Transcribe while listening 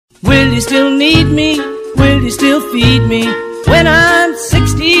Will you still need me? Will you still feed me when I'm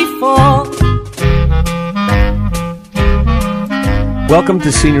 64? Welcome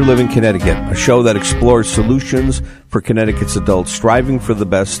to Senior Living Connecticut, a show that explores solutions for Connecticut's adults striving for the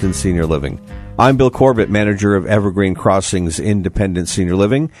best in senior living. I'm Bill Corbett, manager of Evergreen Crossings Independent Senior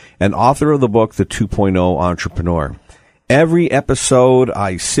Living and author of the book, The 2.0 Entrepreneur. Every episode,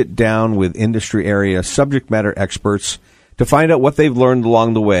 I sit down with industry area subject matter experts to find out what they've learned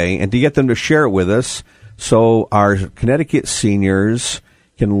along the way and to get them to share it with us so our Connecticut seniors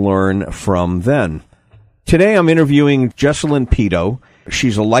can learn from them. Today, I'm interviewing Jessalyn Pito.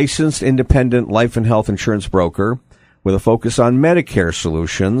 She's a licensed independent life and health insurance broker with a focus on Medicare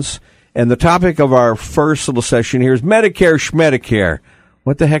solutions. And the topic of our first little session here is Medicare, Sh-medicare.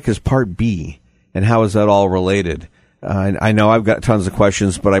 What the heck is Part B, and how is that all related? I know I've got tons of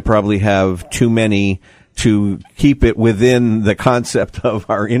questions, but I probably have too many to keep it within the concept of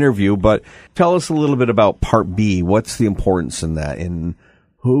our interview. But tell us a little bit about Part B. What's the importance in that? And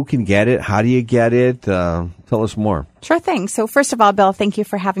who can get it? How do you get it? Tell us more. Sure thing. So first of all, Bill, thank you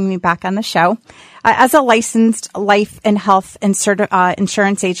for having me back on the show. As a licensed life and health and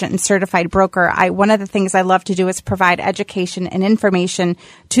insurance agent and certified broker, one of the things I love to do is provide education and information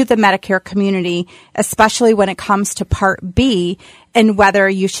to the Medicare community, especially when it comes to Part B and whether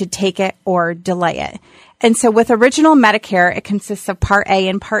you should take it or delay it. And so with Original Medicare, it consists of Part A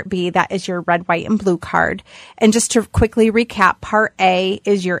and Part B. That is your red, white, and blue card. And just to quickly recap, Part A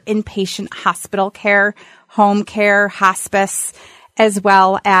is your inpatient hospital care, home care, hospice, as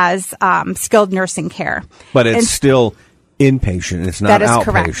well as skilled nursing care. But it's still inpatient. It's not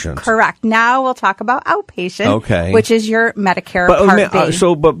outpatient. Correct. Now we'll talk about outpatient, which is your Medicare Part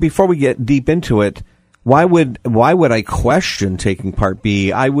B. But before we get deep into it, why would I question taking Part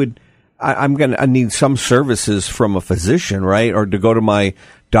B? I'm going to need some services from a physician, right? Or to go to my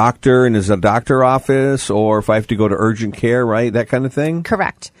doctor, and is a doctor office, or if I have to go to urgent care, right? That kind of thing?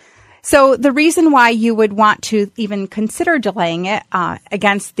 Correct. So the reason why you would want to even consider delaying it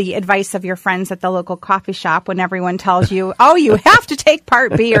against the advice of your friends at the local coffee shop when everyone tells you, oh, you have to take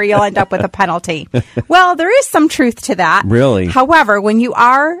Part B or you'll end up with a penalty. Well, there is some truth to that. Really? However, when you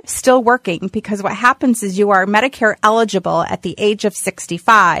are still working, because what happens is you are Medicare eligible at the age of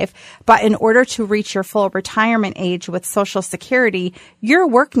 65, but in order to reach your full retirement age with Social Security, you're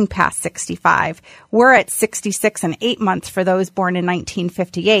working past 65. We're at 66 and 8 months for those born in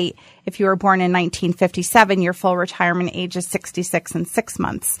 1958. If you were born in 1957, your full retirement age is 66 and 6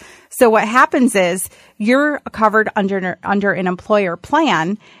 months. So what happens is you're covered under an employer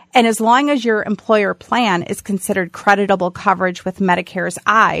plan, and as long as your employer plan is considered creditable coverage with Medicare's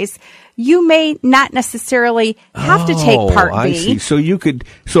eyes, you may not necessarily have to take Part B. I see.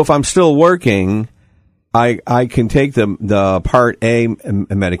 So if I'm still working, I can take the Part A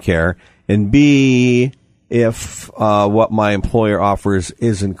Medicare, and B, if what my employer offers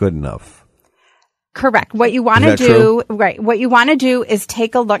isn't good enough. Correct. What you want to do, right? What you want to do is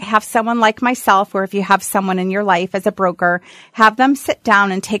take a look, have someone like myself, or if you have someone in your life as a broker, have them sit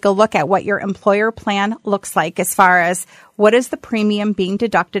down and take a look at what your employer plan looks like as far as what is the premium being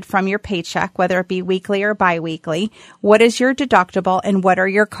deducted from your paycheck, whether it be weekly or biweekly, what is your deductible, and what are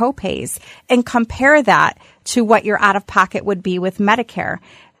your copays, and compare that to what your out-of-pocket would be with Medicare.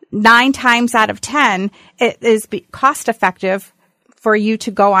 9 times out of 10, it is cost effective for you to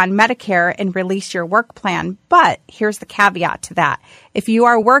go on Medicare and release your work plan. But here's the caveat to that. If you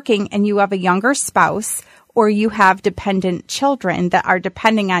are working and you have a younger spouse or you have dependent children that are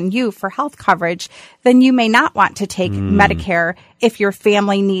depending on you for health coverage, then you may not want to take Medicare if your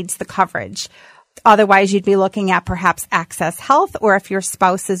family needs the coverage. Otherwise, you'd be looking at perhaps Access Health, or if your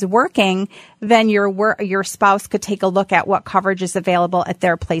spouse is working, then your spouse could take a look at what coverage is available at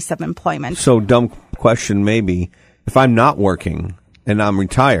their place of employment. So, dumb question maybe, if I'm not working and I'm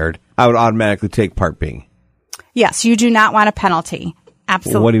retired, I would automatically take Part B. Yes, you do not want a penalty.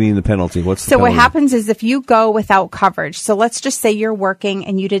 Absolutely. Well, what do you mean the penalty? What's the penalty? So what happens is if you go without coverage, so let's just say you're working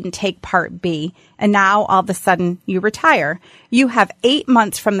and you didn't take Part B, and now all of a sudden you retire. You have 8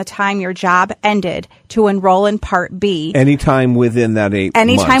 months from the time your job ended to enroll in Part B. Anytime within that 8 months.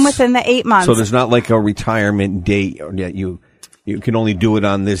 Anytime within the 8 months. So there's not like a retirement date that you can only do it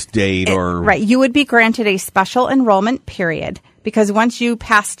on this date or... Right. You would be granted a special enrollment period because once you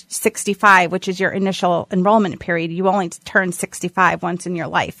passed 65, which is your initial enrollment period, you only turn 65 once in your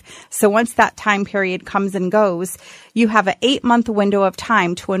life. So once that time period comes and goes, you have an 8-month window of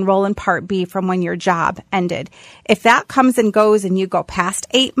time to enroll in Part B from when your job ended. If that comes and goes and you go past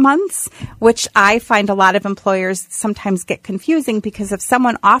 8 months, which I find a lot of employers sometimes get confusing, because if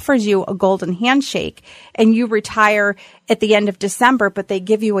someone offers you a golden handshake and you retire at the end of December, but they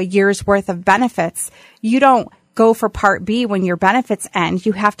give you a year's worth of benefits, you don't go for Part B when your benefits end.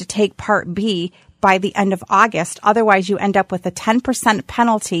 You have to take Part B by the end of August. Otherwise, you end up with a 10%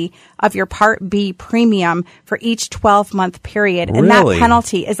 penalty of your Part B premium for each 12-month period. Really? And that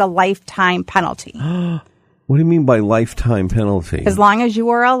penalty is a lifetime penalty. What do you mean by lifetime penalty? As long as you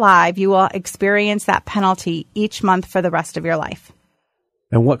are alive, you will experience that penalty each month for the rest of your life.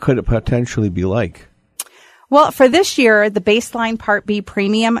 And what could it potentially be like? Well, for this year, the baseline Part B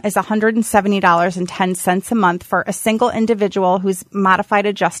premium is $170.10 a month for a single individual whose modified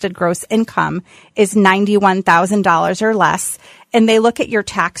adjusted gross income is $91,000 or less, and they look at your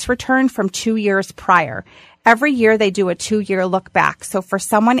tax return from 2 years prior. Every year they do a 2-year look back. So for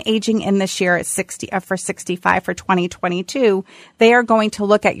someone aging in this year at 65 for 2022, they are going to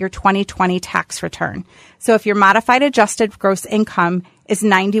look at your 2020 tax return. So if your modified adjusted gross income is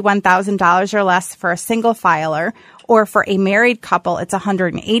 $91,000 or less for a single filer, or for a married couple, it's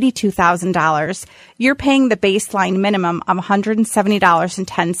 $182,000, you're paying the baseline minimum of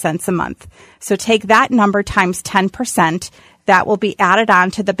 $170.10 a month. So take that number times 10%. That will be added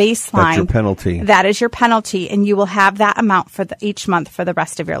on to the baseline. That's your penalty. That is your penalty, and you will have that amount for each month for the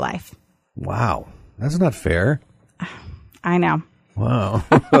rest of your life. Wow. That's not fair. I know. Wow.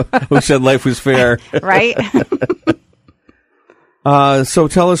 Who said life was fair? Right? So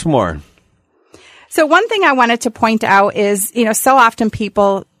tell us more. So one thing I wanted to point out is, so often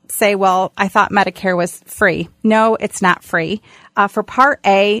people say, well, I thought Medicare was free. No, it's not free. For Part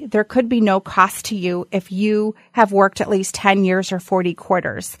A, there could be no cost to you if you have worked at least 10 years or 40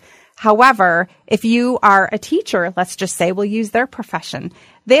 quarters. However, if you are a teacher, let's just say, we'll use their profession,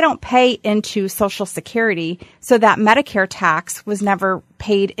 they don't pay into Social Security, so that Medicare tax was never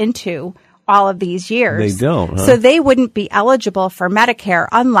paid into all of these years. They don't, huh? So they wouldn't be eligible for Medicare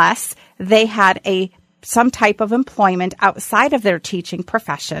unless they had some type of employment outside of their teaching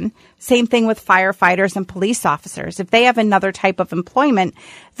profession. Same thing with firefighters and police officers. If they have another type of employment,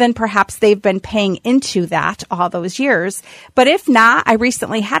 then perhaps they've been paying into that all those years. But if not, I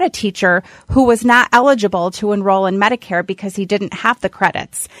recently had a teacher who was not eligible to enroll in Medicare because he didn't have the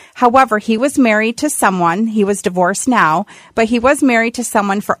credits. However, he was married to someone. He was divorced now, but he was married to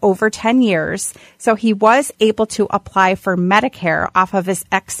someone for over 10 years. So he was able to apply for Medicare off of his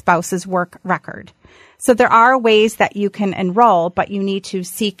ex-spouse's work record. So there are ways that you can enroll, but you need to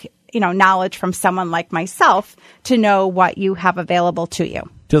seek, knowledge from someone like myself to know what you have available to you.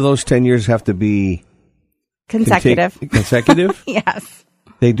 Do those 10 years have to be consecutive? Consecutive? Yes.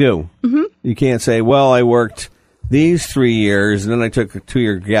 They do. Mm-hmm. You can't say, well, I worked these 3 years, and then I took a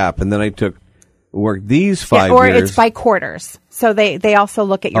 2-year gap, and then I worked these 5 years. Or it's by quarters. So they also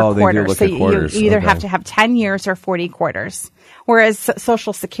look at your quarters. They do look at quarters. You either have to have 10 years or 40 quarters. Whereas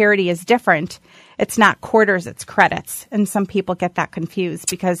Social Security is different. It's not quarters, it's credits. And some people get that confused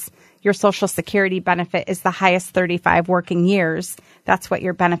because your Social Security benefit is the highest 35 working years. That's what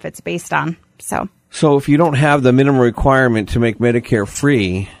your benefit's based on. So if you don't have the minimum requirement to make Medicare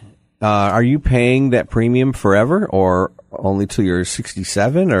free, are you paying that premium forever or only till you're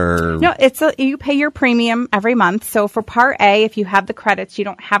 67 or? No, you pay your premium every month. So for Part A, if you have the credits, you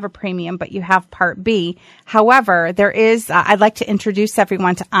don't have a premium, but you have Part B. However, there is, I'd like to introduce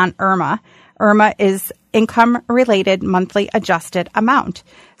everyone to Aunt Irma. IRMA is income-related monthly adjusted amount.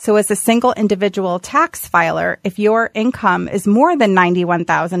 So as a single individual tax filer, if your income is more than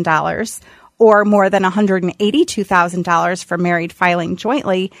 $91,000 or more than $182,000 for married filing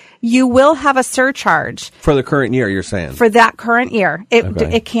jointly, you will have a surcharge. For the current year, you're saying? For that current year.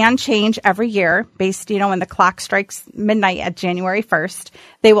 It can change every year based, when the clock strikes midnight at January 1st.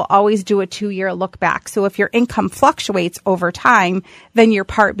 They will always do a 2-year look back. So if your income fluctuates over time, then your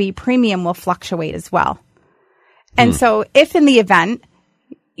Part B premium will fluctuate as well. And so if in the event,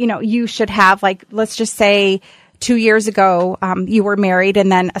 you should have, let's just say, 2 years ago, you were married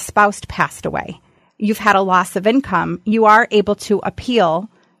and then a spouse passed away. You've had a loss of income. You are able to appeal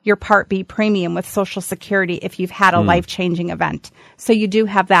your Part B premium with Social Security if you've had a life-changing event. So you do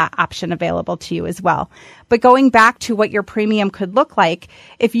have that option available to you as well. But going back to what your premium could look like,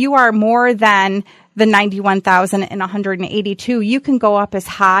 if you are more than the $91,182, you can go up as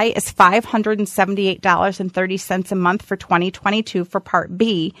high as $578.30 a month for 2022 for Part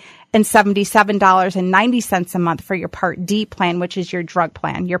B and $77.90 a month for your Part D plan, which is your drug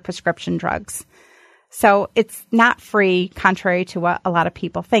plan, your prescription drugs. So it's not free, contrary to what a lot of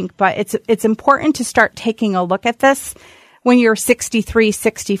people think, but it's important to start taking a look at this when you're 63,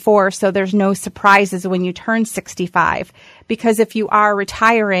 64, so there's no surprises when you turn 65. Because if you are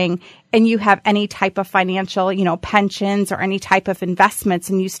retiring and you have any type of financial, pensions or any type of investments,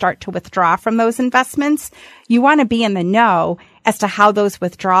 and you start to withdraw from those investments, you want to be in the know as to how those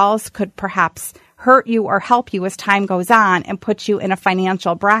withdrawals could perhaps hurt you or help you as time goes on and put you in a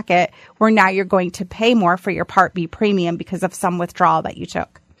financial bracket where now you're going to pay more for your Part B premium because of some withdrawal that you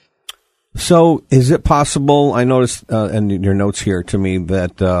took. So is it possible, I noticed in your notes here to me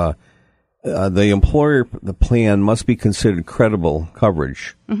that the plan must be considered credible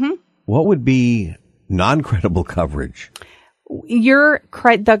coverage. Mm-hmm. What would be non-credible coverage?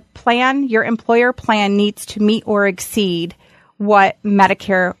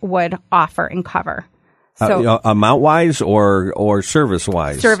 amount-wise or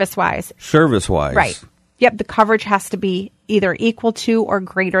service-wise? Service-wise. Service-wise. Right. Yep, the coverage has to be either equal to or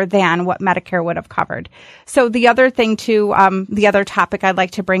greater than what Medicare would have covered. So the other thing too, the other topic I'd like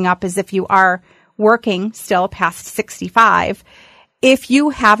to bring up is if you are working still past 65, if you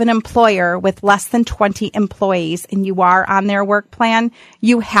have an employer with less than 20 employees and you are on their work plan,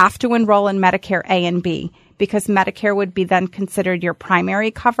 you have to enroll in Medicare A and B because Medicare would be then considered your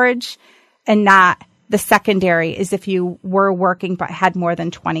primary coverage and not the secondary is if you were working but had more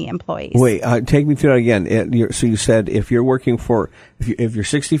than 20 employees. Wait, take me through that again. So you said if you're working if you're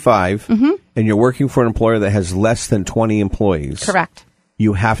 65 mm-hmm. and you're working for an employer that has less than 20 employees. Correct.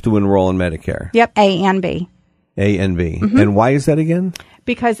 You have to enroll in Medicare. Yep, A and B. A and B. Mm-hmm. And why is that again?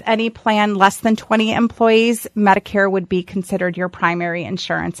 Because any plan less than 20 employees, Medicare would be considered your primary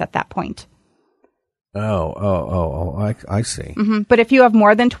insurance at that point. I see. Mm-hmm. But if you have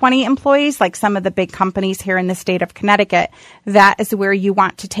more than 20 employees, like some of the big companies here in the state of Connecticut, that is where you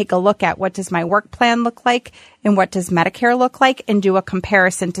want to take a look at what does my work plan look like and what does Medicare look like and do a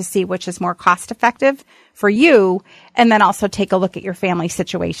comparison to see which is more cost effective for you and then also take a look at your family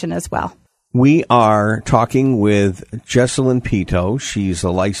situation as well. We are talking with Jessalyn Pito. She's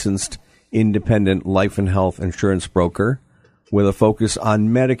a licensed independent life and health insurance broker with a focus on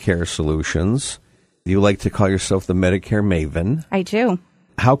Medicare solutions. You like to call yourself the Medicare Maven. I do.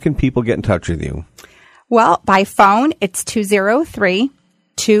 How can people get in touch with you? Well, by phone, it's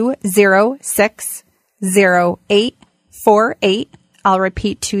 203-206-0848. I'll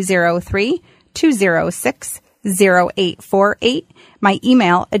repeat 203-206-0848. My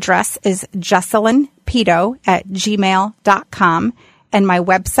email address is jessalynpito@gmail.com. And my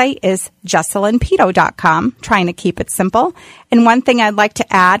website is jessalynpito.com, trying to keep it simple. And one thing I'd like to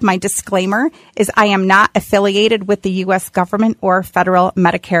add, my disclaimer, is I am not affiliated with the U.S. government or federal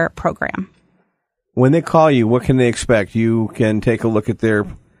Medicare program. When they call you, what can they expect? You can take a look at their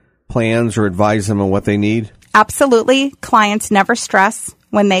plans or advise them on what they need? Absolutely. Clients never stress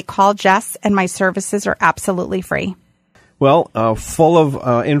when they call Jess, and my services are absolutely free. Well, full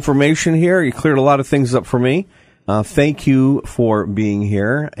of information here. You cleared a lot of things up for me. Thank you for being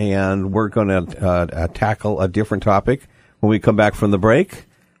here, and we're going to tackle a different topic when we come back from the break,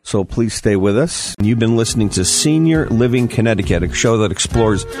 so please stay with us. You've been listening to Senior Living Connecticut, a show that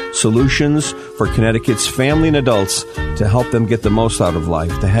explores solutions for Connecticut's family and adults to help them get the most out of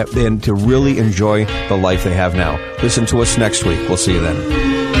life and to really enjoy the life they have now. Listen to us next week. We'll see you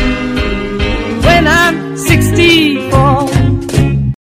then.